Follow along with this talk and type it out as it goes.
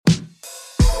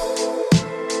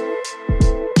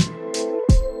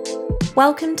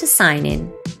Welcome to Sign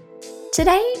In.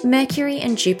 Today, Mercury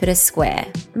and Jupiter square,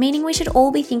 meaning we should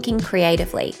all be thinking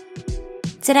creatively.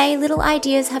 Today, little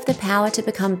ideas have the power to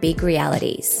become big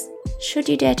realities, should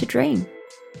you dare to dream.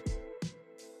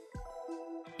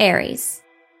 Aries.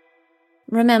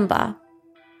 Remember,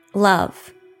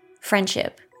 love,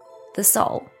 friendship, the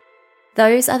soul.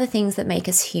 Those are the things that make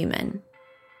us human.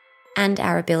 And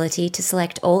our ability to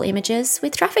select all images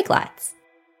with traffic lights.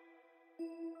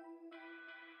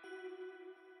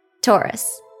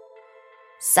 Taurus.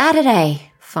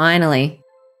 Saturday, finally.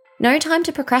 No time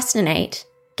to procrastinate.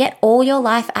 Get all your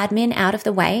life admin out of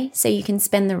the way so you can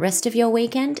spend the rest of your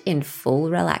weekend in full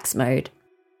relax mode.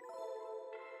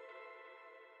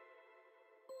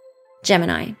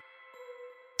 Gemini.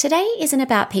 Today isn't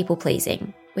about people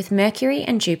pleasing, with Mercury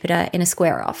and Jupiter in a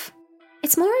square off.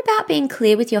 It's more about being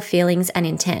clear with your feelings and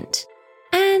intent,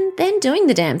 and then doing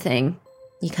the damn thing.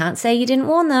 You can't say you didn't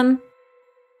warn them.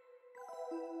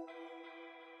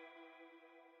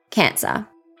 Cancer.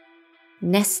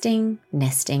 Nesting.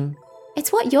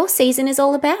 It's what your season is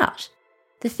all about.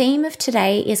 The theme of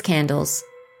today is candles.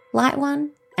 Light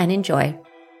one and enjoy.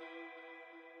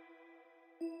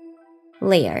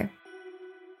 Leo.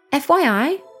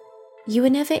 FYI, you were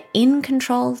never in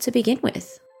control to begin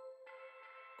with.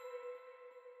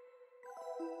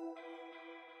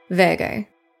 Virgo.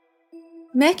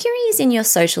 Mercury is in your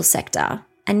social sector,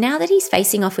 and now that he's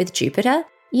facing off with Jupiter,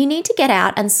 you need to get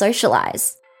out and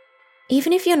socialise.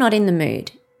 Even if you're not in the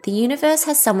mood, the universe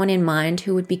has someone in mind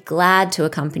who would be glad to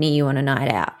accompany you on a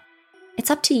night out. It's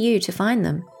up to you to find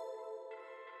them.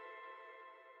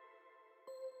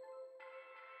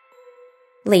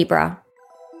 Libra.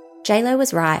 JLo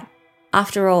was right.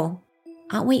 After all,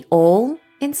 aren't we all,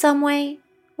 in some way,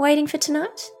 waiting for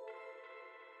tonight?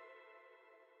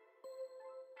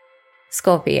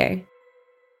 Scorpio.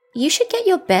 You should get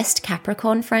your best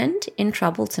Capricorn friend in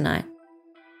trouble tonight.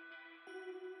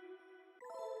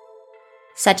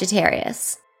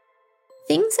 Sagittarius.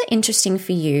 Things are interesting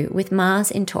for you with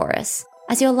Mars in Taurus,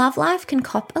 as your love life can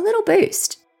cop a little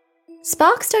boost.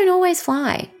 Sparks don't always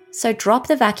fly, so drop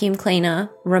the vacuum cleaner,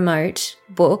 remote,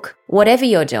 book, whatever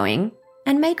you're doing,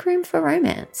 and make room for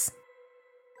romance.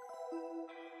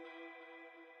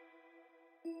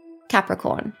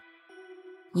 Capricorn.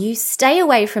 You stay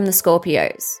away from the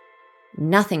Scorpios.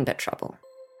 Nothing but trouble.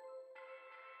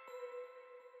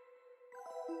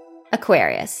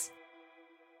 Aquarius.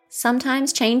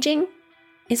 Sometimes changing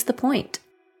is the point.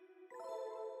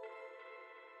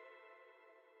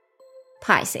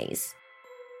 Pisces.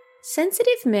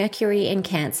 Sensitive Mercury in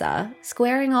Cancer,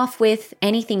 squaring off with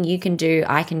anything you can do,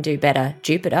 I can do better,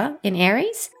 Jupiter in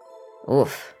Aries.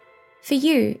 Oof. For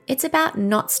you, it's about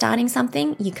not starting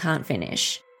something you can't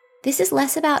finish. This is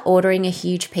less about ordering a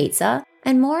huge pizza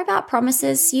and more about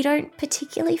promises you don't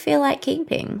particularly feel like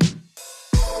keeping.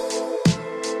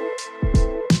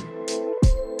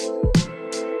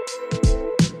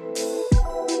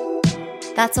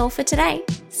 That's all for today.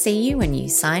 See you when you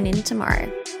sign in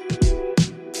tomorrow.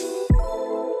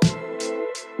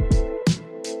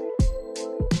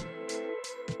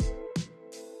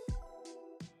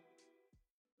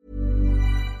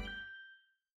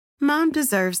 Mom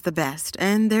deserves the best,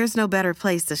 and there's no better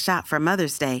place to shop for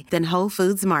Mother's Day than Whole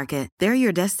Foods Market. They're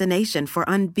your destination for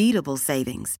unbeatable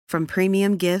savings, from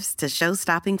premium gifts to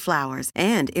show-stopping flowers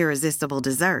and irresistible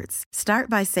desserts. Start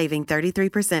by saving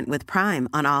 33% with Prime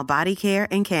on all body care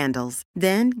and candles.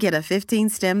 Then get a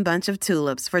 15-stem bunch of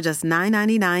tulips for just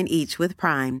 $9.99 each with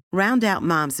Prime. Round out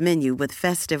Mom's menu with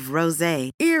festive rosé,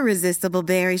 irresistible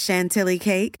berry chantilly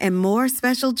cake, and more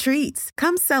special treats.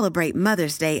 Come celebrate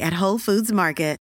Mother's Day at Whole Foods Market.